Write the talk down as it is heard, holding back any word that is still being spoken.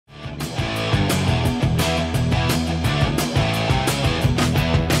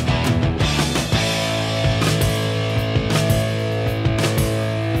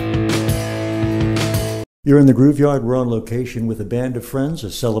You're in the Grooveyard. We're on location with a band of friends, a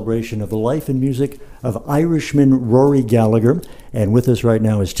celebration of the life and music of Irishman Rory Gallagher. And with us right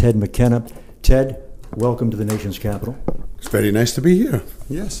now is Ted McKenna. Ted, welcome to the nation's capital. It's very nice to be here.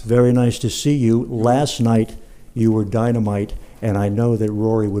 Yes. Very nice to see you. Last night, you were dynamite, and I know that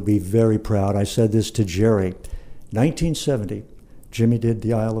Rory would be very proud. I said this to Jerry. 1970, Jimmy did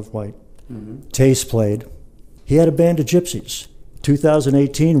The Isle of Wight. Taste played. He had a band of gypsies.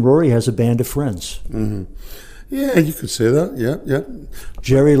 2018, Rory has a band of friends. Yeah, you could say that. Yeah.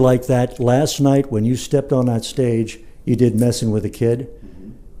 Jerry, like that last night when you stepped on that stage, you did Messing with a Kid.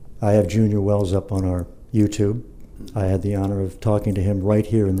 I have Junior Wells up on our YouTube. I had the honor of talking to him right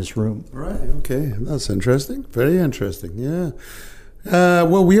here in this room. Right, okay. That's interesting. Very interesting, yeah.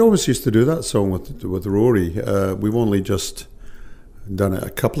 Well, we always used to do that song with Rory. We've only just done it a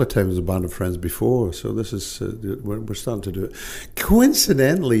couple of times as a band of friends before, so this is we're starting to do it.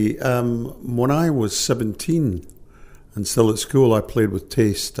 Coincidentally, when I was 17 and still at school, I played with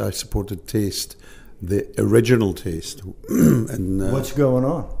Taste. I supported Taste, the original Taste. And what's going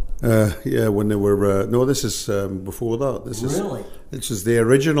on? Yeah, when they were no, this is before that. This is the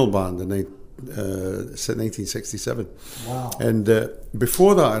original band in 1967. Wow! And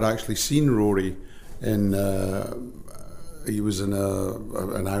before that, I'd actually seen Rory in. He was in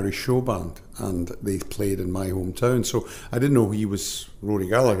an Irish show band, and they played in my hometown. So I didn't know he was Rory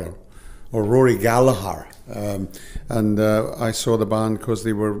Gallagher, or Rory Gallagher. And I saw the band because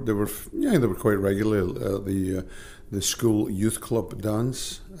they were quite regular at the school youth club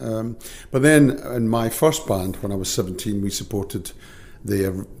dance. But then in my first band, when I was 17, we supported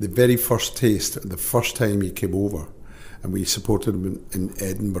the very first Taste, the first time he came over, and we supported him in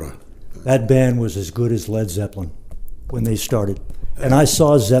Edinburgh. That band was as good as Led Zeppelin when they started. And I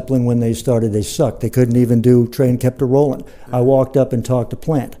saw Zeppelin when they started. They sucked. They couldn't even do Train Kept A-Rollin'. I walked up and talked to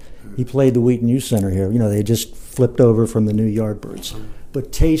Plant. He played the Wheaton Youth Center here. You know, they just flipped over from the new Yardbirds.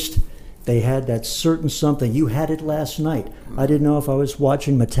 But Taste, they had that certain something. You had it last night. I didn't know if I was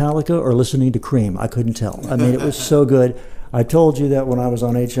watching Metallica or listening to Cream. I couldn't tell. I mean, it was so good. I told you that when I was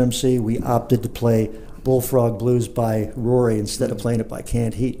on HMC, we opted to play Bullfrog Blues by Rory instead of playing it by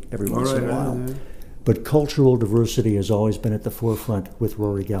Canned Heat every once in a while. Yeah. But cultural diversity has always been at the forefront with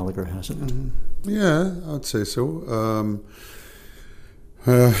Rory Gallagher, hasn't it? Yeah, I'd say so.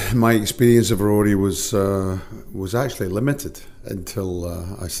 My experience of Rory was actually limited until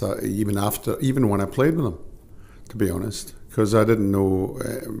I started, even when I played with him, to be honest, because I didn't know,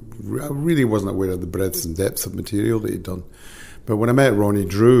 I really wasn't aware of the breadth and depth of material that he'd done. But when I met Ronnie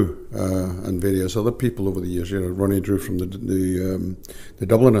Drew and various other people over the years, Ronnie Drew from the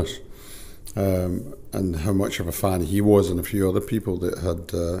Dubliners, and how much of a fan he was, and a few other people that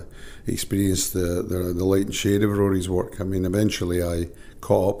had experienced the light and shade of Rory's work. I mean, eventually I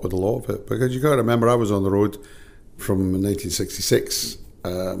caught up with a lot of it, because you got to remember I was on the road from 1966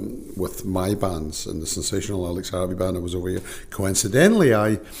 with my bands, and the Sensational Alex Harvey band. I was over here. Coincidentally,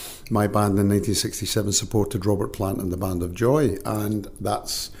 my band in 1967 supported Robert Plant and the Band of Joy, and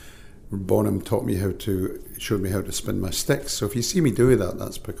that's Bonham showed me how to spin my sticks. So if you see me doing that,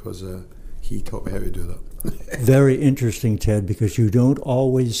 that's because he taught me how to do that. Very interesting, Ted, because you don't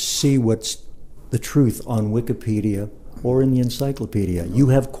always see what's the truth on Wikipedia or in the encyclopedia. You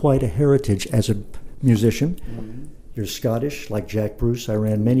have quite a heritage as a musician. You're Scottish, like Jack Bruce. I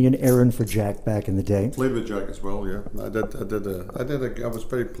ran many an errand for Jack back in the day. Played with Jack as well, yeah. I was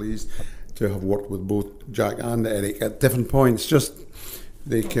very pleased to have worked with both Jack and Eric at different points. Just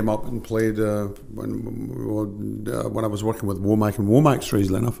they came up and played when I was working with Womack and Womack,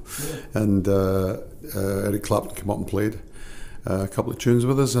 strangely enough, and Eric Clapton came up and played a couple of tunes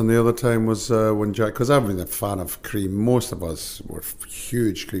with us, and the other time was when Jack, because I've been a fan of Cream. Most of us were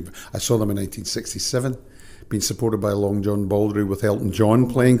huge Cream. I saw them in 1967, being supported by Long John Baldry with Elton John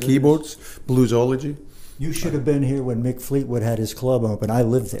playing keyboards, Bluesology. You should have been here when Mick Fleetwood had his club open. I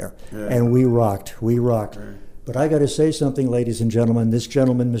lived there, and we rocked. Right. But I got to say something, ladies and gentlemen. This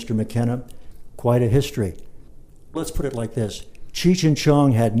gentleman, Mr. McKenna, quite a history. Let's put it like this. Cheech and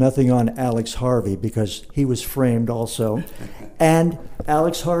Chong had nothing on Alex Harvey because he was framed also. And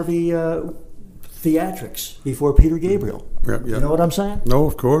Alex Harvey theatrics before Peter Gabriel. Yeah. You know what I'm saying? No,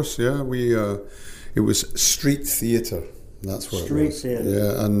 of course, yeah. It was street theatre. That's what it was. Street theatre.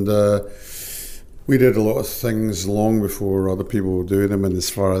 Yeah, and we did a lot of things long before other people were doing them, and as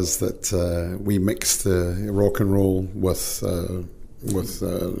far as that, we mixed rock and roll with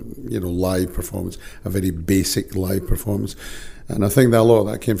live performance, a very basic live performance. And I think that a lot of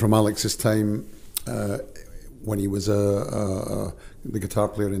that came from Alex's time when he was the guitar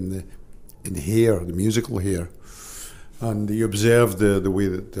player in Hair, the musical Hair. And he observed the way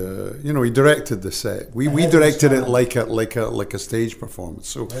that he directed the set. We directed it like a stage performance.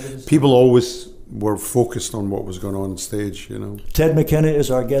 So people always were focused on what was going on stage. Ted McKenna is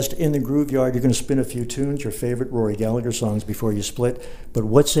our guest in the Grooveyard. You're going to spin a few tunes, your favorite Rory Gallagher songs before you split. But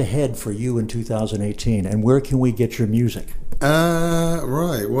what's ahead for you in 2018, and where can we get your music?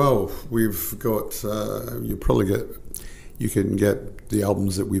 Right. Well, we've got. You can get the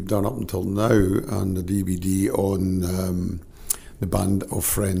albums that we've done up until now and the DVD on the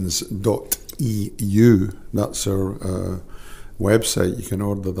bandofriends.eu. That's our website. You can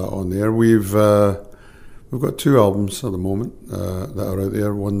order that on there. We've got 2 albums at the moment that are out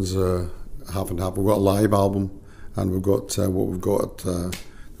there. One's half and half. We've got a live album, and we've got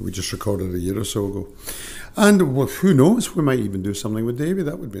we just recorded a year or so ago. And who knows, we might even do something with Davey.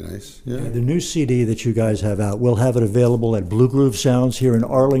 That would be nice. Yeah. The new CD that you guys have out, we'll have it available at Blue Groove Sounds here in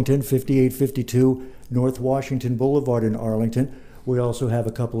Arlington, 5852 North Washington Boulevard in Arlington. We also have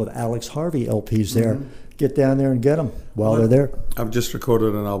a couple of Alex Harvey LPs there. Mm-hmm. Get down there and get them while they're there. I've just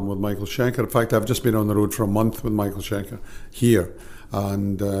recorded an album with Michael Schenker. In fact, I've just been on the road for a month with Michael Schenker here.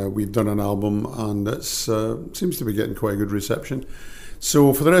 And we've done an album, and it seems to be getting quite a good reception.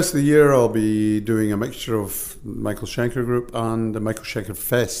 So for the rest of the year, I'll be doing a mixture of Michael Schenker Group and the Michael Schenker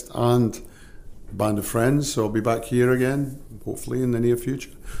Fest and Band of Friends. So I'll be back here again, hopefully in the near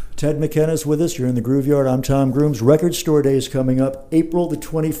future. Ted McKenna's with us. You're in the Grooveyard. I'm Tom Grooms. Record Store Day is coming up April the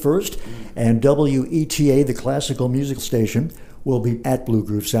 21st, and WETA, the classical music station, will be at Blue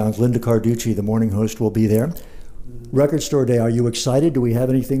Groove Sounds. Linda Carducci, the morning host, will be there. Record Store Day, are you excited? Do we have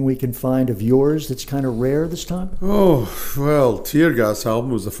anything we can find of yours that's kind of rare this time? Oh, well, Tear Gas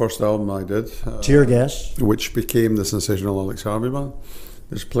album was the first album I did. Tear Gas? Which became the Sensational Alex Harvey Band.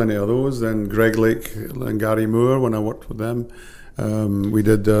 There's plenty of those. Then Greg Lake and Gary Moore, when I worked with them. We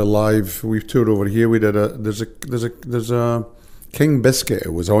did live, we've toured over here. We did there's a King Biscuit,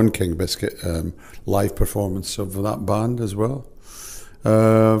 it was on King Biscuit, live performance of that band as well.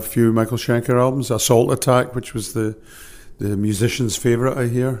 A few Michael Schenker albums, Assault Attack, which was the musician's favourite, I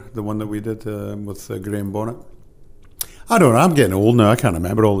hear, the one that we did with Graham Bonnet. I don't know, I'm getting old now, I can't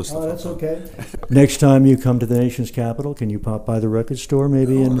remember all this stuff. Oh, that's okay. Next time you come to the nation's capital, can you pop by the record store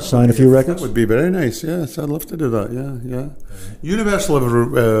maybe and sign a few records? That would be very nice, yes, I'd love to do that, yeah. Universal have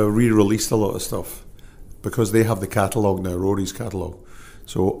re-released a lot of stuff because they have the catalogue now, Rory's catalogue.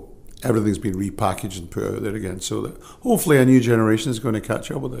 So everything's been repackaged and put out there again, so that hopefully a new generation is going to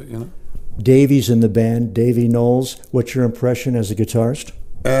catch up with it, Davey's in the band, Davey Knowles. What's your impression as a guitarist?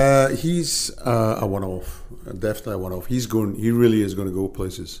 He's a one-off, definitely a one-off. He really is going to go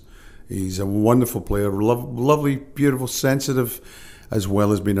places. He's a wonderful player, lovely, beautiful, sensitive, as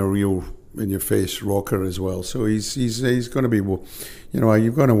well as being a real in-your-face rocker as well. So he's going to be,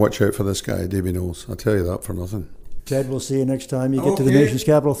 you've got to watch out for this guy, Davey Knowles. I'll tell you that for nothing. Ted, we'll see you next time you get to the nation's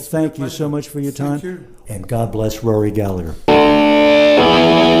capital. Thank you so much for your time. Thank you. And God bless Rory Gallagher.